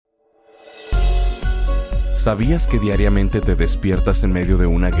¿Sabías que diariamente te despiertas en medio de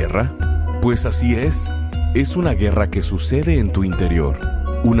una guerra? Pues así es una guerra que sucede en tu interior,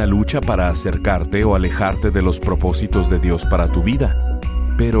 una lucha para acercarte o alejarte de los propósitos de Dios para tu vida.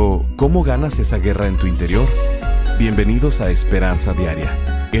 Pero, ¿cómo ganas esa guerra en tu interior? Bienvenidos a Esperanza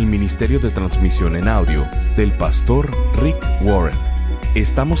Diaria, el ministerio de transmisión en audio del pastor Rick Warren.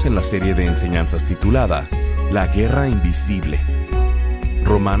 Estamos en la serie de enseñanzas titulada La Guerra Invisible.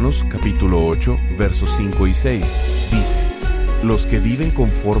 Romanos capítulo 8, versos 5 y 6 dice: Los que viven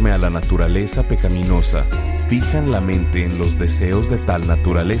conforme a la naturaleza pecaminosa fijan la mente en los deseos de tal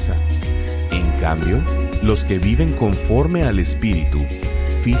naturaleza. En cambio, los que viven conforme al Espíritu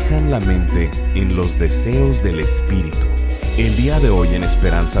fijan la mente en los deseos del Espíritu. El día de hoy en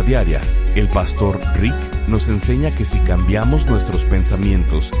Esperanza Diaria, el pastor Rick nos enseña que si cambiamos nuestros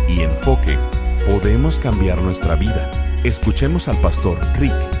pensamientos y enfoque, podemos cambiar nuestra vida. Escuchemos al pastor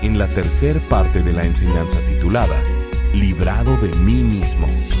Rick en la tercera parte de la enseñanza titulada Librado de mí mismo.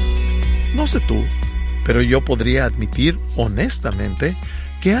 No sé tú, pero yo podría admitir honestamente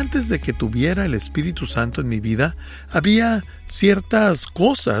que antes de que tuviera el Espíritu Santo en mi vida, había ciertas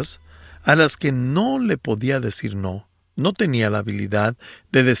cosas a las que no le podía decir no. No tenía la habilidad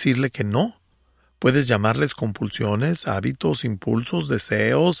de decirle que no. Puedes llamarles compulsiones, hábitos, impulsos,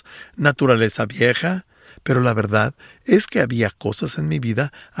 deseos, naturaleza vieja, pero la verdad es que había cosas en mi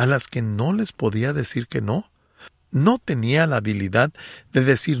vida a las que no les podía decir que no. No tenía la habilidad de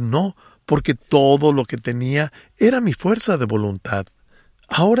decir no, porque todo lo que tenía era mi fuerza de voluntad.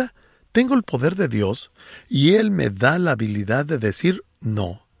 Ahora tengo el poder de Dios y Él me da la habilidad de decir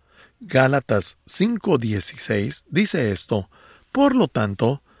no. Gálatas 5:16 dice esto: Por lo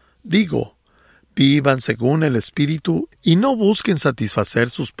tanto, digo, vivan según el Espíritu y no busquen satisfacer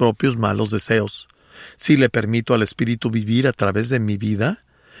sus propios malos deseos. Si le permito al Espíritu vivir a través de mi vida,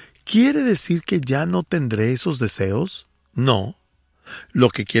 ¿quiere decir que ya no tendré esos deseos? No. Lo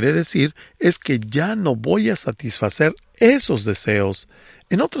que quiere decir es que ya no voy a satisfacer esos deseos.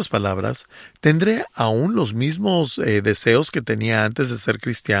 En otras palabras, ¿tendré aún los mismos deseos que tenía antes de ser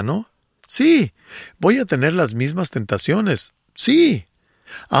cristiano? Sí. ¿Voy a tener las mismas tentaciones? Sí.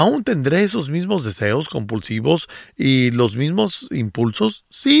 ¿Aún tendré esos mismos deseos compulsivos y los mismos impulsos?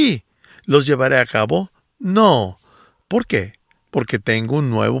 Sí. ¿Los llevaré a cabo? No. ¿Por qué? Porque tengo un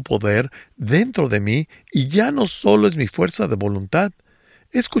nuevo poder dentro de mí y ya no solo es mi fuerza de voluntad.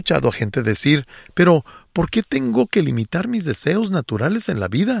 He escuchado a gente decir, pero ¿por qué tengo que limitar mis deseos naturales en la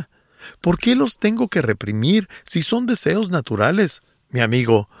vida? ¿Por qué los tengo que reprimir si son deseos naturales? Mi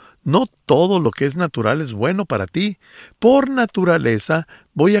amigo, no todo lo que es natural es bueno para ti. Por naturaleza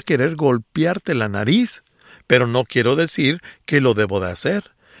voy a querer golpearte la nariz, pero no quiero decir que lo debo de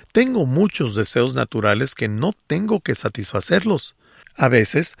hacer. Tengo muchos deseos naturales que no tengo que satisfacerlos. A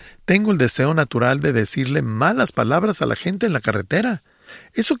veces tengo el deseo natural de decirle malas palabras a la gente en la carretera.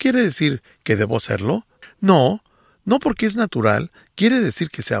 ¿Eso quiere decir que debo hacerlo? No, no porque es natural, quiere decir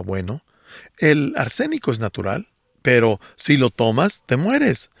que sea bueno. El arsénico es natural, pero si lo tomas, te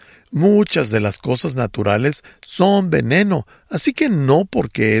mueres. Muchas de las cosas naturales son veneno, así que no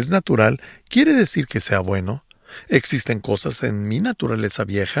porque es natural, quiere decir que sea bueno. Existen cosas en mi naturaleza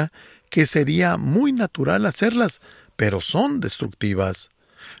vieja que sería muy natural hacerlas, pero son destructivas.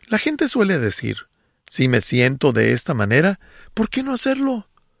 La gente suele decir, si me siento de esta manera, ¿por qué no hacerlo?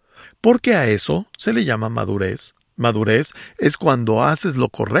 Porque a eso se le llama madurez. Madurez es cuando haces lo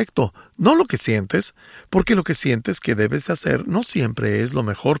correcto, no lo que sientes, porque lo que sientes que debes hacer no siempre es lo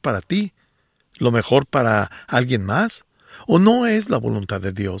mejor para ti, lo mejor para alguien más, o no es la voluntad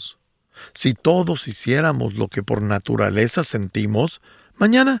de Dios. Si todos hiciéramos lo que por naturaleza sentimos,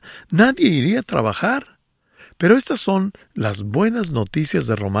 mañana nadie iría a trabajar. Pero estas son las buenas noticias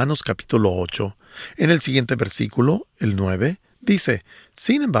de Romanos capítulo 8. En el siguiente versículo, el 9, dice: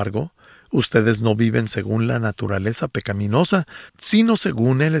 Sin embargo, ustedes no viven según la naturaleza pecaminosa, sino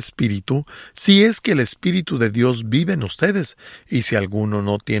según el Espíritu, si es que el Espíritu de Dios vive en ustedes. Y si alguno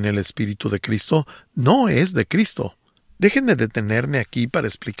no tiene el Espíritu de Cristo, no es de Cristo. Déjenme detenerme aquí para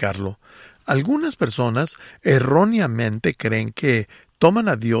explicarlo. Algunas personas erróneamente creen que toman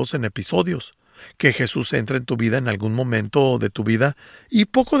a Dios en episodios, que Jesús entra en tu vida en algún momento de tu vida y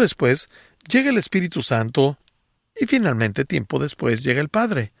poco después llega el Espíritu Santo y finalmente tiempo después llega el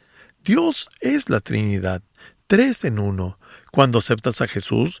Padre. Dios es la Trinidad, 3 en 1. Cuando aceptas a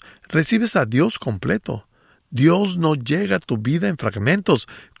Jesús, recibes a Dios completo. Dios no llega a tu vida en fragmentos.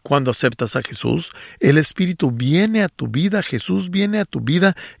 Cuando aceptas a Jesús, el Espíritu viene a tu vida, Jesús viene a tu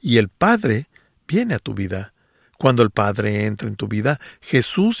vida y el Padre viene a tu vida. Cuando el Padre entra en tu vida,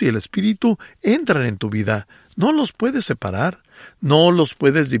 Jesús y el Espíritu entran en tu vida. No los puedes separar, no los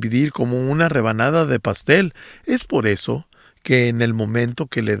puedes dividir como una rebanada de pastel. Es por eso que en el momento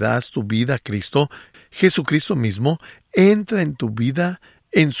que le das tu vida a Cristo, Jesucristo mismo entra en tu vida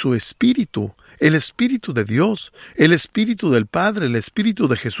en su Espíritu. El Espíritu de Dios, el Espíritu del Padre, el Espíritu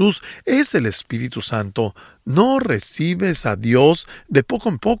de Jesús es el Espíritu Santo. No recibes a Dios de poco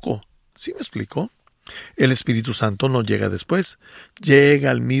en poco. ¿Sí me explico? El Espíritu Santo no llega después.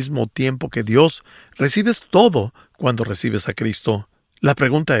 Llega al mismo tiempo que Dios. Recibes todo cuando recibes a Cristo. La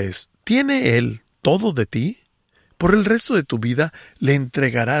pregunta es, ¿tiene Él todo de ti? Por el resto de tu vida le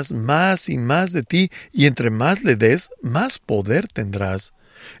entregarás más y más de ti, y entre más le des, más poder tendrás.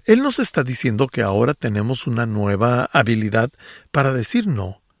 Él nos está diciendo que ahora tenemos una nueva habilidad para decir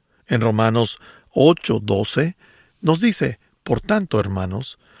no. En Romanos 8:12 nos dice, por tanto,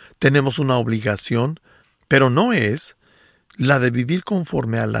 hermanos, tenemos una obligación, pero no es la de vivir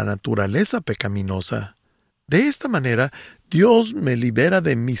conforme a la naturaleza pecaminosa. De esta manera, Dios me libera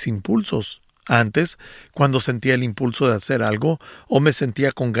de mis impulsos. Antes, cuando sentía el impulso de hacer algo o me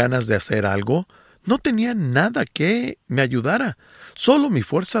sentía con ganas de hacer algo, no tenía nada que me ayudara, solo mi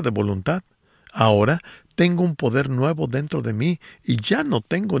fuerza de voluntad. Ahora tengo un poder nuevo dentro de mí y ya no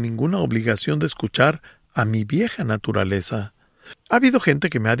tengo ninguna obligación de escuchar a mi vieja naturaleza. Ha habido gente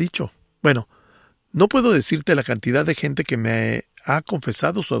que me ha dicho, bueno, no puedo decirte la cantidad de gente que me ha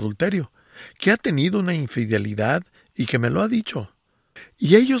confesado su adulterio, que ha tenido una infidelidad y que me lo ha dicho.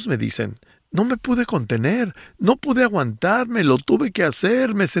 Y ellos me dicen, no me pude contener, no pude aguantarme, lo tuve que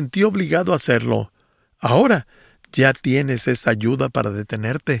hacer, me sentí obligado a hacerlo. Ahora ya tienes esa ayuda para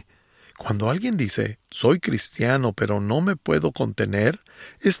detenerte. Cuando alguien dice, soy cristiano pero no me puedo contener,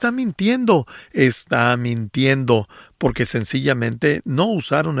 está mintiendo, porque sencillamente no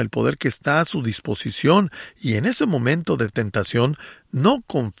usaron el poder que está a su disposición y en ese momento de tentación no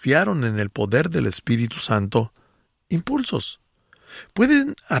confiaron en el poder del Espíritu Santo. Impulsos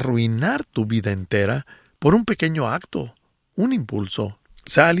pueden arruinar tu vida entera por un pequeño acto, un impulso.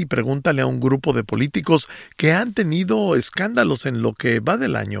 Sal y pregúntale a un grupo de políticos que han tenido escándalos en lo que va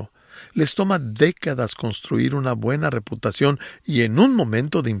del año. Les toma décadas construir una buena reputación y en un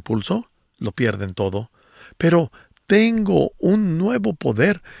momento de impulso lo pierden todo. Pero tengo un nuevo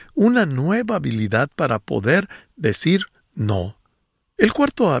poder, una nueva habilidad para poder decir no. El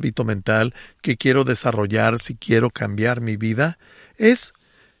cuarto hábito mental que quiero desarrollar si quiero cambiar mi vida es,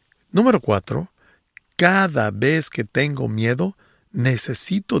 número 4, cada vez que tengo miedo,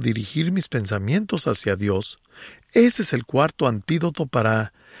 necesito dirigir mis pensamientos hacia Dios. Ese es el cuarto antídoto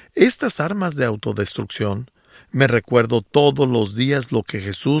para estas armas de autodestrucción. Me recuerdo todos los días lo que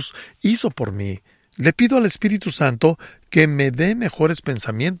Jesús hizo por mí. Le pido al Espíritu Santo que me dé mejores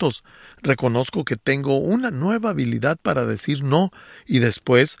pensamientos. Reconozco que tengo una nueva habilidad para decir no y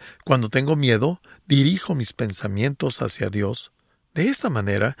después, cuando tengo miedo, dirijo mis pensamientos hacia Dios. De esta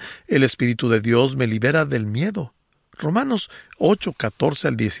manera, el Espíritu de Dios me libera del miedo. Romanos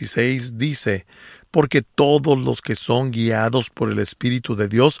 8:14-16 dice, porque todos los que son guiados por el Espíritu de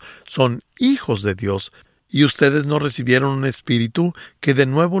Dios son hijos de Dios, y ustedes no recibieron un espíritu que de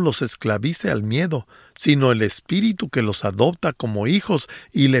nuevo los esclavice al miedo, sino el Espíritu que los adopta como hijos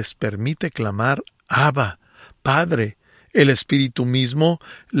y les permite clamar, Abba, Padre. El Espíritu mismo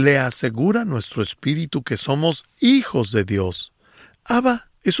le asegura a nuestro espíritu que somos hijos de Dios. Abba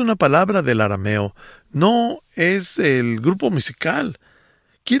es una palabra del arameo, no es el grupo musical.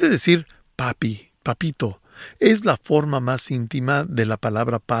 Quiere decir papi, papito. Es la forma más íntima de la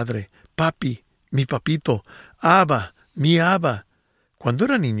palabra padre. Papi, mi papito. Abba, mi Abba. Cuando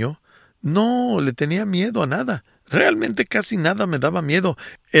era niño, no le tenía miedo a nada. Realmente casi nada me daba miedo.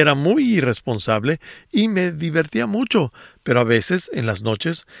 Era muy irresponsable y me divertía mucho. Pero a veces, en las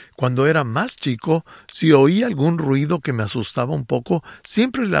noches, cuando era más chico, si oía algún ruido que me asustaba un poco,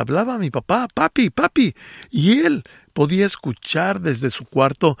 siempre le hablaba a mi papá, papi, papi. Y él podía escuchar desde su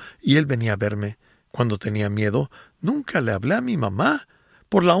cuarto y él venía a verme. Cuando tenía miedo, nunca le hablé a mi mamá,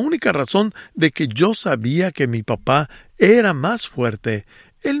 por la única razón de que yo sabía que mi papá era más fuerte.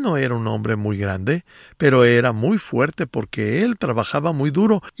 Él no era un hombre muy grande, pero era muy fuerte porque él trabajaba muy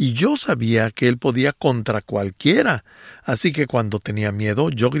duro y yo sabía que él podía contra cualquiera. Así que cuando tenía miedo,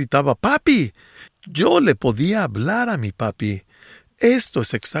 yo gritaba, ¡Papi! Yo le podía hablar a mi papi. Esto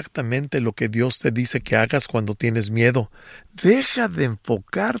es exactamente lo que Dios te dice que hagas cuando tienes miedo. Deja de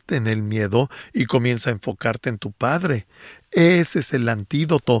enfocarte en el miedo y comienza a enfocarte en tu Padre. Ese es el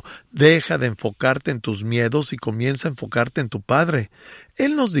antídoto. Deja de enfocarte en tus miedos y comienza a enfocarte en tu Padre.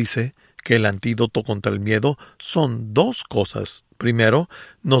 Él nos dice que el antídoto contra el miedo son dos cosas. Primero,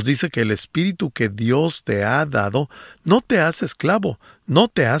 nos dice que el espíritu que Dios te ha dado no te hace esclavo, no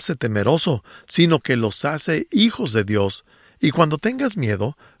te hace temeroso, sino que los hace hijos de Dios. Y cuando tengas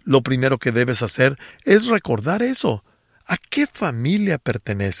miedo, lo primero que debes hacer es recordar eso. ¿A qué familia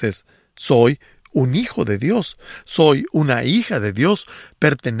perteneces? Soy un hijo de Dios, soy una hija de Dios,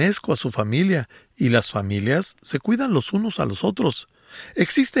 pertenezco a su familia, y las familias se cuidan los unos a los otros.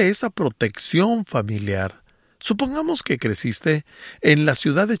 Existe esa protección familiar. Supongamos que creciste en la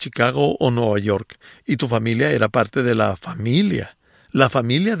ciudad de Chicago o Nueva York, y tu familia era parte de la familia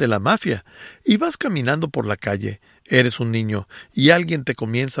de la mafia, y vas caminando por la calle, eres un niño, y alguien te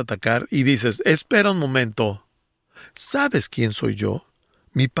comienza a atacar y dices, espera un momento. ¿Sabes quién soy yo?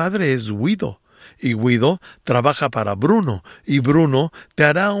 Mi padre es Guido, y Guido trabaja para Bruno, y Bruno te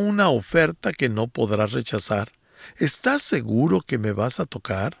hará una oferta que no podrás rechazar. ¿Estás seguro que me vas a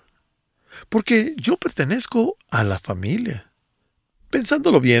tocar? Porque yo pertenezco a la familia.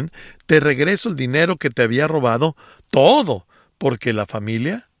 Pensándolo bien, te regreso el dinero que te había robado, todo, porque la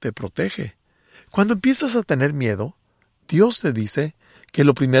familia te protege. Cuando empiezas a tener miedo, Dios te dice que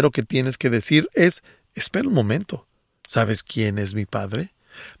lo primero que tienes que decir es, espera un momento, ¿sabes quién es mi Padre?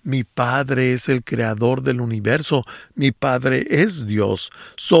 Mi Padre es el creador del universo, mi Padre es Dios,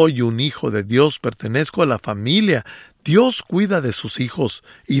 soy un hijo de Dios, pertenezco a la familia, Dios cuida de sus hijos,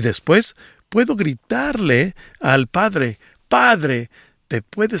 y después puedo gritarle al Padre, Padre, ¿te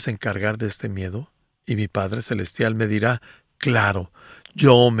puedes encargar de este miedo? Y mi Padre Celestial me dirá, claro,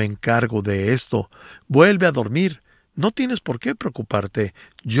 yo me encargo de esto, vuelve a dormir, no tienes por qué preocuparte,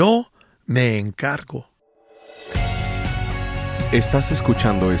 yo me encargo. Estás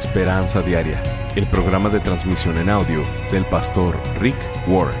escuchando Esperanza Diaria, el programa de transmisión en audio del pastor Rick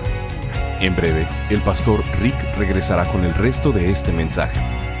Warren. En breve, el pastor Rick regresará con el resto de este mensaje.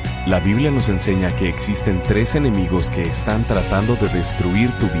 La Biblia nos enseña que existen 3 enemigos que están tratando de destruir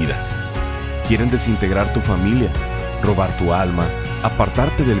tu vida. Quieren desintegrar tu familia, robar tu alma,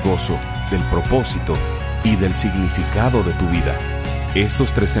 apartarte del gozo, del propósito y del significado de tu vida.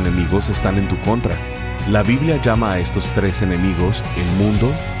 Estos 3 enemigos están en tu contra. La Biblia llama a estos 3 enemigos el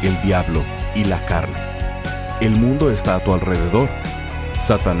mundo, el diablo y la carne. El mundo está a tu alrededor.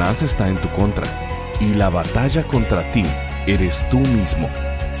 Satanás está en tu contra. Y la batalla contra ti eres tú mismo.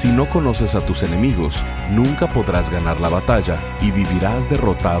 Si no conoces a tus enemigos, nunca podrás ganar la batalla y vivirás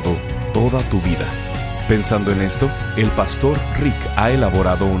derrotado toda tu vida. Pensando en esto, el pastor Rick ha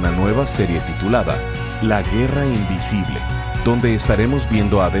elaborado una nueva serie titulada La Guerra Invisible, donde estaremos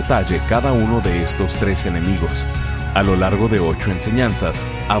viendo a detalle cada uno de estos 3 enemigos, a lo largo de 8 enseñanzas,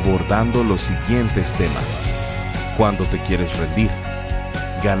 abordando los siguientes temas. Cuando te quieres rendir,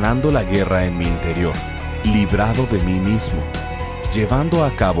 ganando la guerra en mi interior, librado de mí mismo, llevando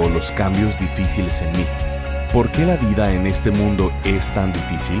a cabo los cambios difíciles en mí. ¿Por qué la vida en este mundo es tan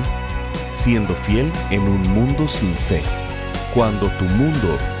difícil? Siendo fiel en un mundo sin fe, cuando tu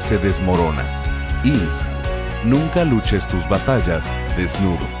mundo se desmorona, y nunca luches tus batallas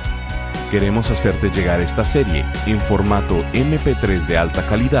desnudo. Queremos hacerte llegar esta serie en formato MP3 de alta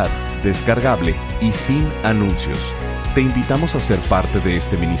calidad, descargable y sin anuncios. Te invitamos a ser parte de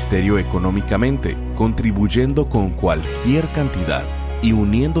este ministerio económicamente, contribuyendo con cualquier cantidad y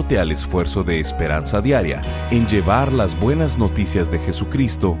uniéndote al esfuerzo de Esperanza Diaria en llevar las buenas noticias de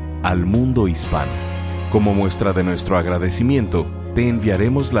Jesucristo al mundo hispano. Como muestra de nuestro agradecimiento, te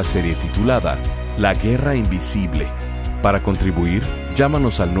enviaremos la serie titulada La Guerra Invisible. Para contribuir,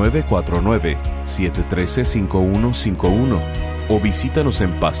 llámanos al 949-713-5151 o visítanos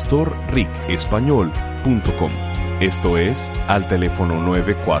en pastorricespañol.com. Esto es, al teléfono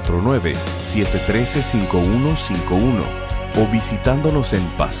 949-713-5151 o visitándonos en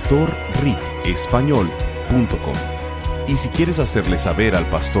pastorricespañol.com. Y si quieres hacerle saber al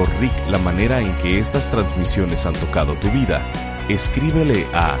pastor Rick la manera en que estas transmisiones han tocado tu vida, escríbele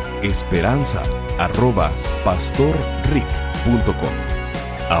a esperanza@pastorrick.com.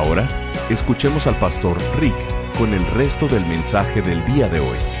 Ahora, escuchemos al pastor Rick con el resto del mensaje del día de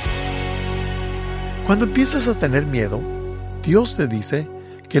hoy. Cuando empiezas a tener miedo, Dios te dice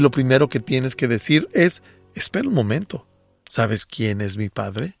que lo primero que tienes que decir es, espera un momento, ¿sabes quién es mi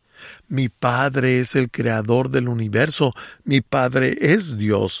Padre? Mi Padre es el creador del universo, mi Padre es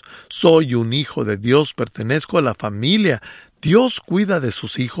Dios, soy un hijo de Dios, pertenezco a la familia, Dios cuida de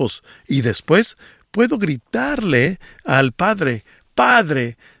sus hijos, y después puedo gritarle al Padre,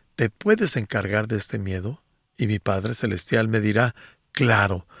 Padre, ¿te puedes encargar de este miedo? Y mi Padre Celestial me dirá,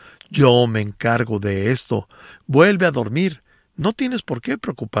 claro, yo me encargo de esto, vuelve a dormir, no tienes por qué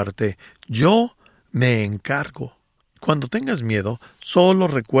preocuparte, yo me encargo. Cuando tengas miedo, solo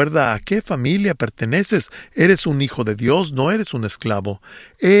recuerda a qué familia perteneces. Eres un hijo de Dios, no eres un esclavo.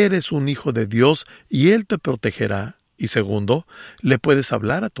 Eres un hijo de Dios y Él te protegerá. Y segundo, le puedes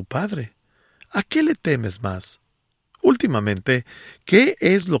hablar a tu Padre. ¿A qué le temes más? Últimamente, ¿qué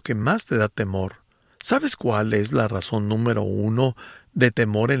es lo que más te da temor? ¿Sabes cuál es la razón número 1 de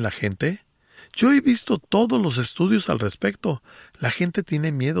temor en la gente? Yo he visto todos los estudios al respecto. La gente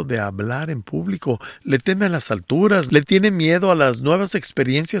tiene miedo de hablar en público, le teme a las alturas, le tiene miedo a las nuevas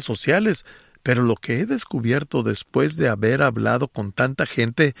experiencias sociales. Pero lo que he descubierto después de haber hablado con tanta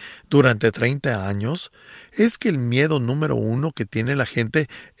gente durante 30 años es que el miedo número 1 que tiene la gente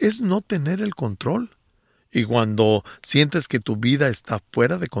es no tener el control. Y cuando sientes que tu vida está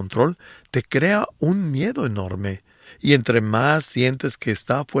fuera de control, te crea un miedo enorme. Y entre más sientes que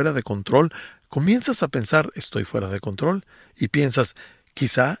está fuera de control, comienzas a pensar, estoy fuera de control, y piensas,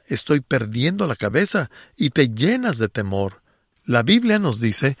 quizá estoy perdiendo la cabeza, y te llenas de temor. La Biblia nos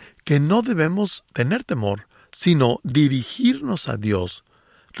dice que no debemos tener temor, sino dirigirnos a Dios.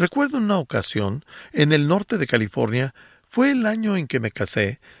 Recuerdo una ocasión, en el norte de California, fue el año en que me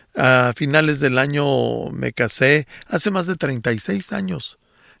casé. A finales del año me casé, hace más de 36 años.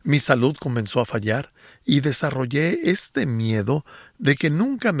 Mi salud comenzó a fallar, y desarrollé este miedo de que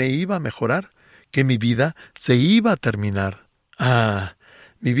nunca me iba a mejorar, que mi vida se iba a terminar.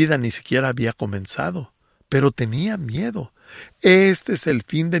 Mi vida ni siquiera había comenzado, pero tenía miedo. Este es el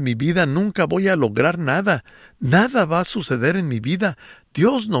fin de mi vida, nunca voy a lograr nada. Nada va a suceder en mi vida.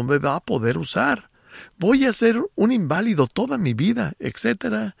 Dios no me va a poder usar. Voy a ser un inválido toda mi vida,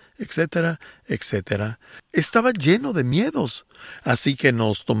 etcétera, etcétera, etcétera. Estaba lleno de miedos. Así que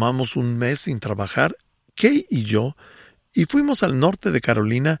nos tomamos un mes sin trabajar, Kay y yo, y fuimos al norte de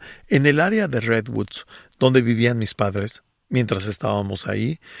Carolina, en el área de Redwoods, donde vivían mis padres. Mientras estábamos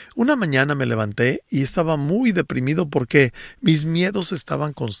ahí, una mañana me levanté y estaba muy deprimido porque mis miedos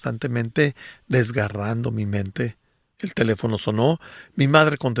estaban constantemente desgarrando mi mente. El teléfono sonó, mi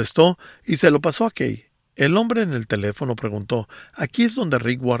madre contestó y se lo pasó a Kay. El hombre en el teléfono preguntó, ¿aquí es donde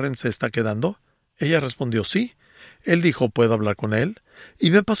Rick Warren se está quedando? Ella respondió, sí. Él dijo, ¿puedo hablar con él?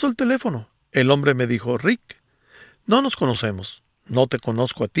 Y me pasó el teléfono. El hombre me dijo, Rick, no nos conocemos, no te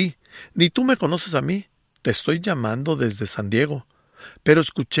conozco a ti, ni tú me conoces a mí. Te estoy llamando desde San Diego, pero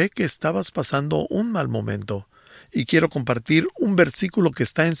escuché que estabas pasando un mal momento, y quiero compartir un versículo que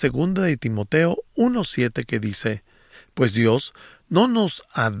está en 2 de Timoteo 1:7 que dice, pues Dios no nos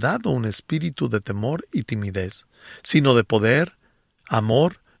ha dado un espíritu de temor y timidez, sino de poder,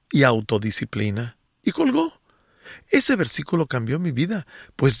 amor y autodisciplina. Y colgó. Ese versículo cambió mi vida,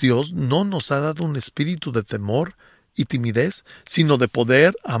 pues Dios no nos ha dado un espíritu de temor y timidez, sino de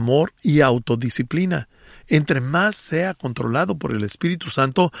poder, amor y autodisciplina. Entre más sea controlado por el Espíritu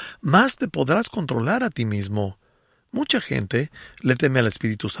Santo, más te podrás controlar a ti mismo. Mucha gente le teme al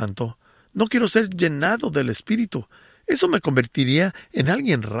Espíritu Santo. No quiero ser llenado del Espíritu. Eso me convertiría en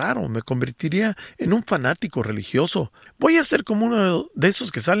alguien raro, me convertiría en un fanático religioso. Voy a ser como uno de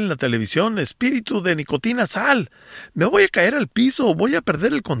esos que salen en la televisión, espíritu de nicotina, sal. Me voy a caer al piso, voy a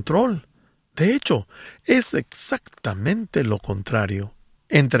perder el control. De hecho, es exactamente lo contrario.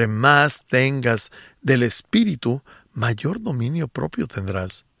 Entre más tengas del Espíritu, mayor dominio propio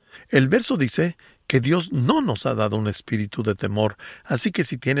tendrás. El verso dice que Dios no nos ha dado un espíritu de temor, así que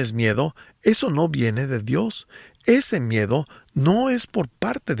si tienes miedo, eso no viene de Dios. Ese miedo no es por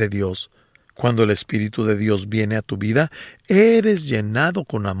parte de Dios. Cuando el Espíritu de Dios viene a tu vida, eres llenado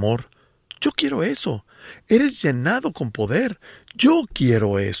con amor. Yo quiero eso. Eres llenado con poder. Yo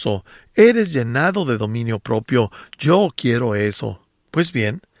quiero eso. Eres llenado de dominio propio. Yo quiero eso. Pues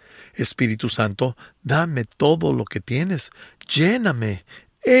bien, Espíritu Santo, dame todo lo que tienes. Lléname.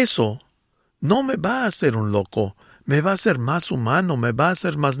 Eso no me va a hacer un loco. Me va a hacer más humano, me va a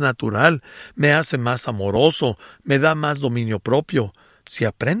hacer más natural, me hace más amoroso, me da más dominio propio. Si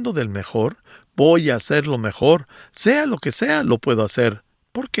aprendo del mejor, voy a hacer lo mejor. Sea lo que sea, lo puedo hacer.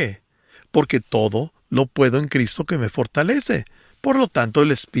 ¿Por qué? Porque todo lo puedo en Cristo que me fortalece. Por lo tanto,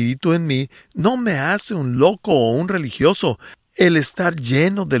 el Espíritu en mí no me hace un loco o un religioso. El estar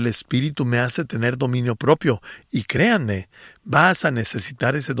lleno del Espíritu me hace tener dominio propio. Y créanme, vas a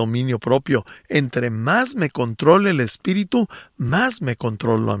necesitar ese dominio propio. Entre más me controle el Espíritu, más me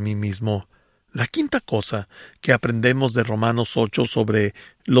controlo a mí mismo. La quinta cosa que aprendemos de Romanos 8 sobre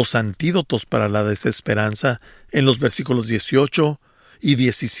los antídotos para la desesperanza, en los versículos 18 y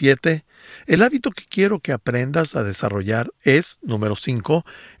 17, el hábito que quiero que aprendas a desarrollar es, número 5,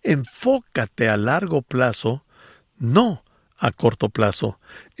 enfócate a largo plazo, no a corto plazo.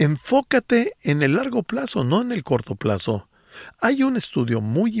 Enfócate en el largo plazo, no en el corto plazo. Hay un estudio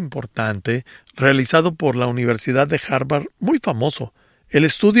muy importante realizado por la Universidad de Harvard, muy famoso. El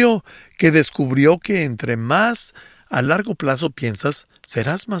estudio que descubrió que entre más a largo plazo piensas,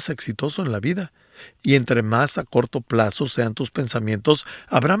 serás más exitoso en la vida. Y entre más a corto plazo sean tus pensamientos,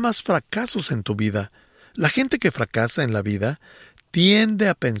 habrá más fracasos en tu vida. La gente que fracasa en la vida tiende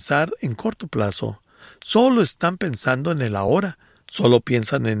a pensar en corto plazo. Solo están pensando en el ahora. Solo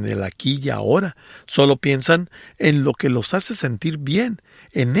piensan en el aquí y ahora. Solo piensan en lo que los hace sentir bien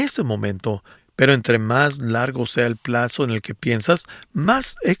en ese momento. Pero entre más largo sea el plazo en el que piensas,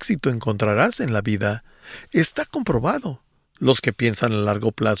 más éxito encontrarás en la vida. Está comprobado. Los que piensan a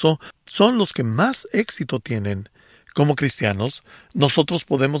largo plazo son los que más éxito tienen. Como cristianos, nosotros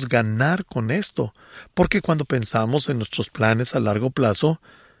podemos ganar con esto, porque cuando pensamos en nuestros planes a largo plazo,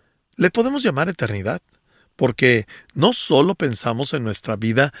 le podemos llamar eternidad, porque no solo pensamos en nuestra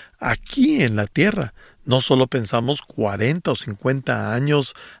vida aquí en la tierra, no solo pensamos 40 o 50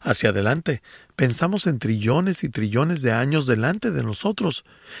 años hacia adelante, pensamos en trillones y trillones de años delante de nosotros,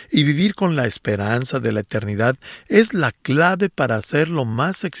 y vivir con la esperanza de la eternidad es la clave para ser lo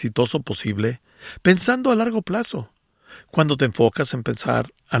más exitoso posible, pensando a largo plazo. Cuando te enfocas en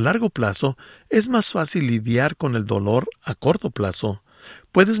pensar a largo plazo, es más fácil lidiar con el dolor a corto plazo.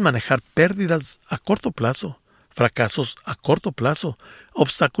 Puedes manejar pérdidas a corto plazo, fracasos a corto plazo,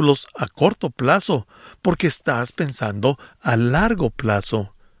 obstáculos a corto plazo, porque estás pensando a largo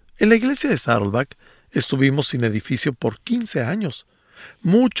plazo. En la iglesia de Saddleback estuvimos sin edificio por 15 años.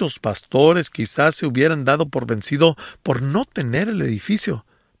 Muchos pastores quizás se hubieran dado por vencido por no tener el edificio,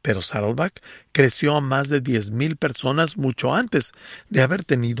 pero Saddleback creció a más de 10,000 personas mucho antes de haber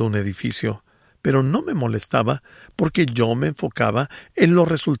tenido un edificio. Pero no me molestaba porque yo me enfocaba en los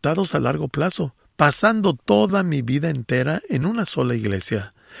resultados a largo plazo, pasando toda mi vida entera en una sola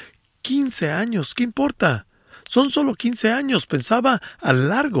iglesia. 15 años, ¿qué importa? Son solo 15 años, pensaba a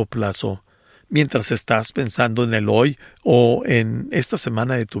largo plazo. Mientras estás pensando en el hoy o en esta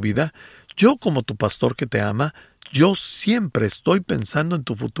semana de tu vida, yo como tu pastor que te ama, yo siempre estoy pensando en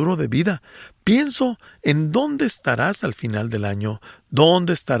tu futuro de vida. Pienso en dónde estarás al final del año,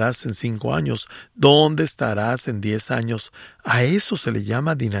 dónde estarás en 5 años, dónde estarás en 10 años. A eso se le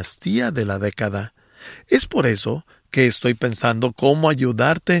llama dinastía de la década. Es por eso que estoy pensando cómo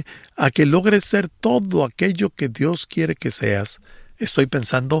ayudarte a que logres ser todo aquello que Dios quiere que seas. Estoy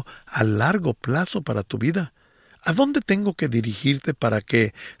pensando a largo plazo para tu vida. ¿A dónde tengo que dirigirte para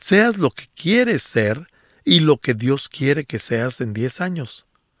que seas lo que quieres ser y lo que Dios quiere que seas en 10 años?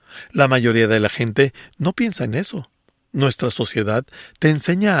 La mayoría de la gente no piensa en eso. Nuestra sociedad te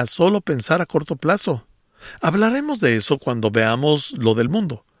enseña a solo pensar a corto plazo. Hablaremos de eso cuando veamos lo del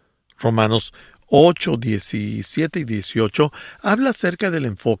mundo. Romanos 8, 17 y 18 habla acerca del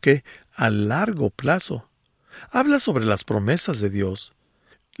enfoque a largo plazo. Habla sobre las promesas de Dios.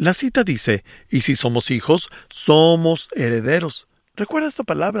 La cita dice, y si somos hijos, somos herederos. Recuerda esta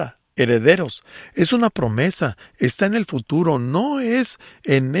palabra, herederos. Es una promesa, está en el futuro, no es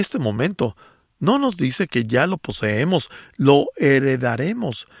en este momento. No nos dice que ya lo poseemos, lo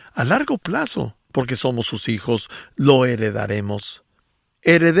heredaremos a largo plazo, porque somos sus hijos, lo heredaremos.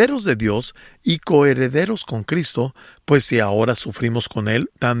 Herederos de Dios y coherederos con Cristo, pues si ahora sufrimos con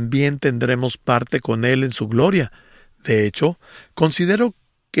Él, también tendremos parte con Él en su gloria. De hecho, considero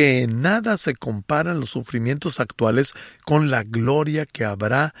que en nada se comparan los sufrimientos actuales con la gloria que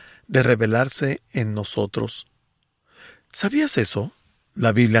habrá de revelarse en nosotros. ¿Sabías eso?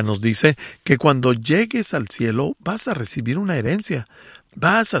 La Biblia nos dice que cuando llegues al cielo vas a recibir una herencia,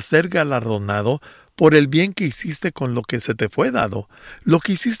 vas a ser galardonado por el bien que hiciste con lo que se te fue dado, lo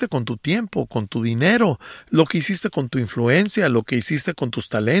que hiciste con tu tiempo, con tu dinero, lo que hiciste con tu influencia, lo que hiciste con tus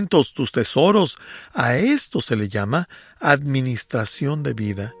talentos, tus tesoros. A esto se le llama administración de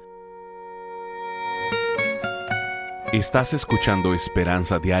vida. Estás escuchando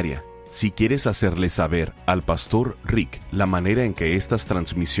Esperanza Diaria. Si quieres hacerle saber al pastor Rick la manera en que estas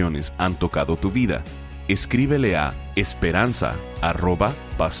transmisiones han tocado tu vida, escríbele a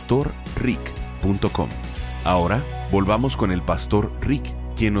esperanza@pastorrick.com. Ahora volvamos con el pastor Rick,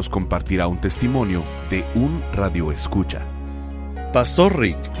 quien nos compartirá un testimonio de un radioescucha. Pastor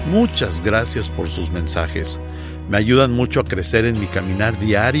Rick, muchas gracias por sus mensajes. Me ayudan mucho a crecer en mi caminar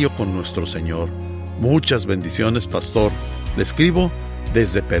diario con nuestro Señor. Muchas bendiciones, pastor. Le escribo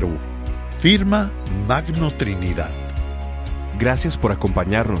desde Perú. Firma Magno Trinidad. Gracias por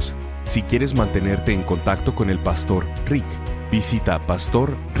acompañarnos. Si quieres mantenerte en contacto con el pastor Rick, visita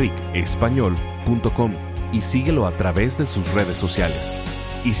pastorricespañol.com y síguelo a través de sus redes sociales.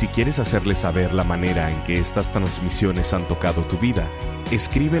 Y si quieres hacerle saber la manera en que estas transmisiones han tocado tu vida,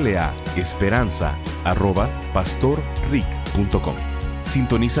 escríbele a esperanza@pastorrick.com. librado.com.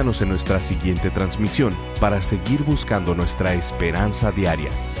 Sintonízanos en nuestra siguiente transmisión para seguir buscando nuestra esperanza diaria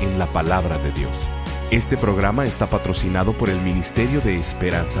en la palabra de Dios. Este programa está patrocinado por el Ministerio de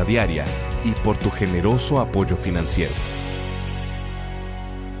Esperanza Diaria y por tu generoso apoyo financiero.